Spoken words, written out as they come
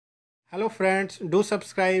Hello friends, do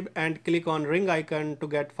subscribe and click on ring icon to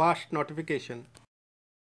get fast notification.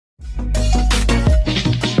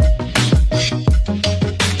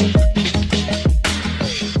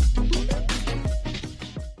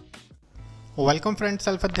 Welcome friends,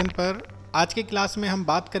 self अध्ययन पर आज की class में हम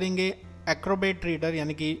बात करेंगे एक्रोबेट रीडर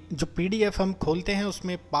यानी कि जो पीडीएफ हम खोलते हैं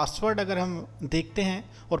उसमें पासवर्ड अगर हम देखते हैं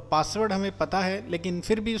और पासवर्ड हमें पता है लेकिन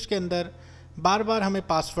फिर भी उसके अंदर बार बार हमें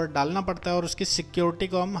पासवर्ड डालना पड़ता है और उसकी सिक्योरिटी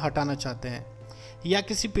को हम हटाना चाहते हैं, या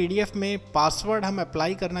किसी पीडीएफ में पासवर्ड हम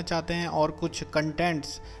अप्लाई करना चाहते हैं और कुछ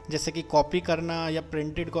कंटेंट्स जैसे कि कॉपी करना या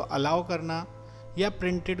प्रिंटेड को अलाउ करना या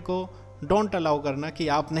प्रिंटेड को डोंट अलाउ करना, कि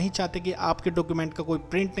आप नहीं चाहते कि आपके डॉक्यूमेंट का कोई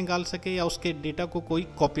प्रिंट निकाल सके या उसके डेटा को कोई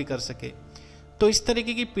कॉपी कर सके। तो इस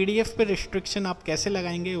तरीके की पीडीएफ पे रिस्ट्रिक्शन आप कैसे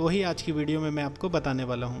लगाएंगे वही आज की वीडियो में मैं आपको बताने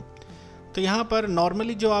वाला हूँ। तो यहाँ पर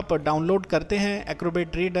नॉर्मली जो आप डाउनलोड करते हैं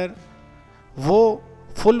एक्रोबेट रीडर वो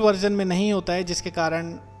फुल वर्जन में नहीं होता है, जिसके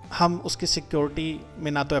कारण हम उसकी सिक्योरिटी में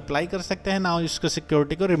ना तो अप्लाई कर सकते हैं ना उसको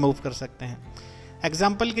सिक्योरिटी को रिमूव कर सकते हैं।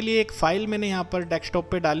 एग्जाम्पल के लिए एक फ़ाइल मैंने यहाँ पर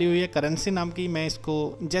डेस्कटॉप पे डाली हुई है करेंसी नाम की। मैं इसको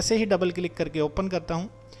जैसे ही डबल क्लिक करके ओपन करता हूँ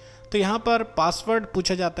तो यहाँ पर पासवर्ड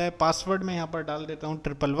पूछा जाता है। पासवर्ड मैं यहाँ पर डाल देता हूँ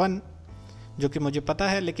 111 जो कि मुझे पता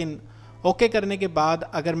है, लेकिन ओके करने के बाद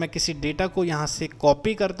अगर मैं किसी डेटा को यहाँ से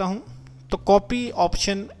कॉपी करता हूँ तो कॉपी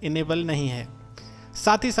ऑप्शन इनेबल नहीं है।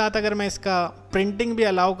 साथ ही साथ अगर मैं इसका प्रिंटिंग भी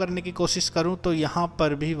अलाउ करने की कोशिश करूं तो यहाँ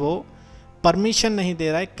पर भी वो परमिशन नहीं दे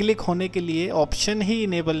रहा है, क्लिक होने के लिए ऑप्शन ही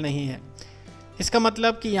इनेबल नहीं है। इसका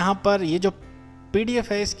मतलब कि यहाँ पर ये जो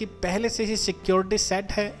पीडीएफ है इसकी पहले से ही सिक्योरिटी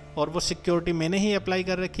सेट है और वो सिक्योरिटी मैंने ही अप्लाई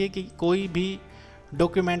कर रखी है कि कोई भी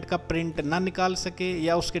डॉक्यूमेंट का प्रिंट ना निकाल सके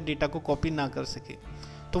या उसके डेटा को कॉपी ना कर सके।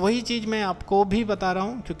 तो वही चीज़ मैं आपको भी बता रहा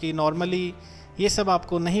हूँ, क्योंकि नॉर्मली ये सब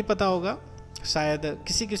आपको नहीं पता होगा, शायद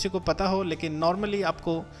किसी को पता हो, लेकिन नॉर्मली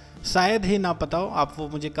आपको शायद ही ना पता हो। आप वो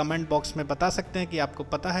मुझे कमेंट बॉक्स में बता सकते हैं कि आपको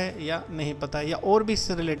पता है या नहीं पता है, या और भी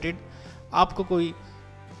इससे रिलेटेड आपको कोई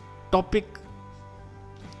टॉपिक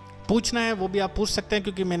पूछना है वो भी आप पूछ सकते हैं,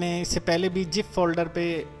 क्योंकि मैंने इससे पहले भी जिप फोल्डर पे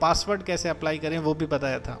पासवर्ड कैसे अप्लाई करें वो भी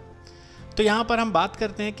बताया था। तो यहाँ पर हम बात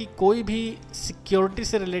करते हैं कि कोई भी सिक्योरिटी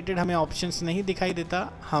से रिलेटेड हमें ऑप्शंस नहीं दिखाई देता।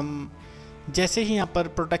 हम जैसे ही यहाँ पर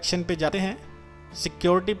प्रोटेक्शन पे जाते हैं,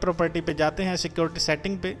 सिक्योरिटी प्रॉपर्टी पे जाते हैं, सिक्योरिटी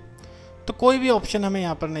सेटिंग पे, तो कोई भी ऑप्शन हमें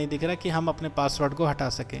यहाँ पर नहीं दिख रहा कि हम अपने पासवर्ड को हटा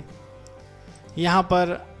सकें। यहाँ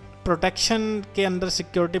पर प्रोटेक्शन के अंदर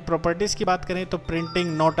सिक्योरिटी प्रॉपर्टीज़ की बात करें तो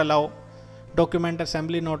printing not allow, document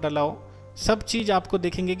assembly not allow, सब चीज़ आपको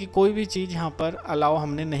देखेंगे कि कोई भी चीज़ यहाँ पर अलाउ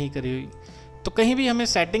हमने नहीं करी हुई। तो कहीं भी हमें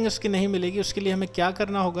सेटिंग उसकी नहीं मिलेगी। उसके लिए हमें क्या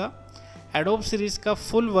करना होगा, एडोब सीरीज़ का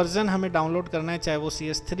फुल वर्जन हमें डाउनलोड करना है, चाहे वो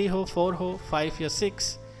CS3 हो, 4 हो, 5 या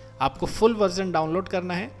 6, आपको फुल वर्जन डाउनलोड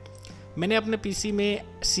करना है। मैंने अपने पीसी में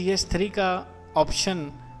CS3 का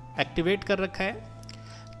ऑप्शन एक्टिवेट कर रखा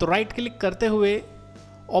है। तो राइट क्लिक करते हुए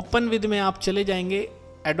ओपन विद में आप चले जाएंगे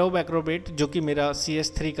एडोब एक्रोबेट, जो कि मेरा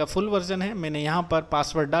CS3 का फुल वर्जन है। मैंने यहाँ पर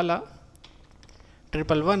पासवर्ड डाला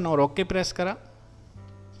 111 और ओके प्रेस करा।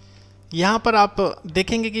 यहाँ पर आप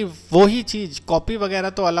देखेंगे कि वही चीज़ कॉपी वगैरह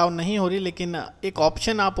तो अलाउ नहीं हो रही, लेकिन एक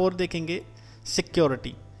ऑप्शन आप और देखेंगे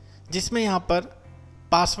सिक्योरिटी, जिसमें यहाँ पर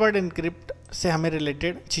पासवर्ड इनक्रिप्ट से हमें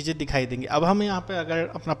रिलेटेड चीज़ें दिखाई देंगी। अब हम यहाँ पे अगर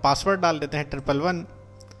अपना पासवर्ड डाल देते हैं 111,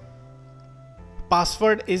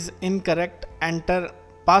 password is incorrect, enter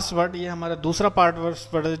password, ये हमारा दूसरा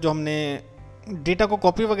पासवर्ड जो हमने डेटा को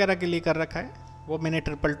कॉपी वगैरह के लिए कर रखा है, वो मैंने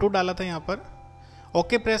 222 डाला था। यहाँ पर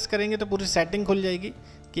ओके प्रेस करेंगे तो पूरी सेटिंग खुल जाएगी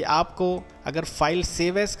कि आपको अगर फाइल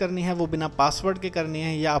सेव एज करनी है वो बिना पासवर्ड के करनी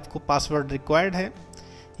है, या आपको पासवर्ड रिक्वायर्ड है,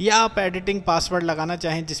 या आप एडिटिंग पासवर्ड लगाना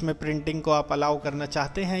चाहें जिसमें प्रिंटिंग को आप अलाउ करना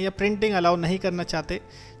चाहते हैं या प्रिंटिंग अलाउ नहीं करना चाहते,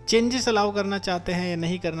 चेंजेस अलाउ करना चाहते हैं या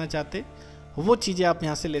नहीं करना चाहते, वो चीज़ें आप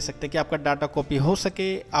यहाँ से ले सकते हैं कि आपका डाटा कॉपी हो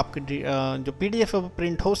सके, आपकी जो पीडीएफ है वो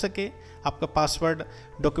प्रिंट हो सके, आपका पासवर्ड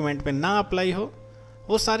डॉक्यूमेंट में ना अप्लाई हो,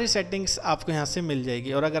 वो सारी सेटिंग्स आपको यहाँ से मिल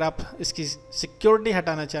जाएगी। और अगर आप इसकी सिक्योरिटी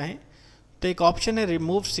हटाना चाहें तो एक ऑप्शन है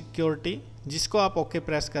रिमूव सिक्योरिटी, जिसको आप ओके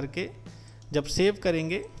प्रेस करके जब सेव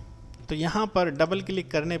करेंगे तो यहाँ पर डबल क्लिक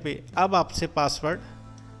करने पे अब आपसे पासवर्ड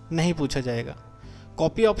नहीं पूछा जाएगा।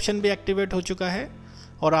 कॉपी ऑप्शन भी एक्टिवेट हो चुका है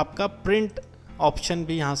और आपका प्रिंट ऑप्शन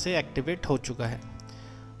भी यहाँ से एक्टिवेट हो चुका है।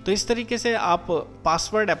 तो इस तरीके से आप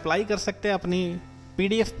पासवर्ड अप्लाई कर सकते हैं अपनी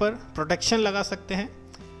पीडीएफ पर, प्रोटेक्शन लगा सकते हैं।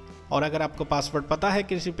 और अगर आपको पासवर्ड पता है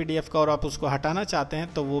किसी पीडीएफ का और आप उसको हटाना चाहते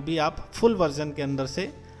हैं तो वो भी आप फुल वर्जन के अंदर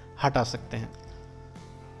से हटा सकते हैं।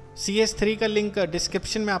 CS3 का लिंक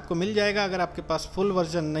डिस्क्रिप्शन में आपको मिल जाएगा। अगर आपके पास फुल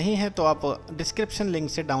वर्जन नहीं है तो आप डिस्क्रिप्शन लिंक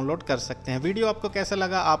से डाउनलोड कर सकते हैं। वीडियो आपको कैसा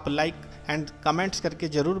लगा आप लाइक एंड कमेंट्स करके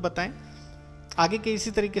ज़रूर बताएं। आगे के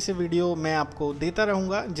इसी तरीके से वीडियो मैं आपको देता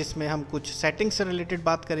रहूँगा जिसमें हम कुछ सेटिंग्स से रिलेटेड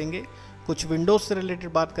बात करेंगे। कुछ विंडोज़ से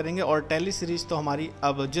रिलेटेड बात करेंगे और टैली सीरीज़ तो हमारी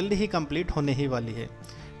अब जल्दी ही कंप्लीट होने ही वाली है।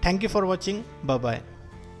 Thank you for watching, bye bye.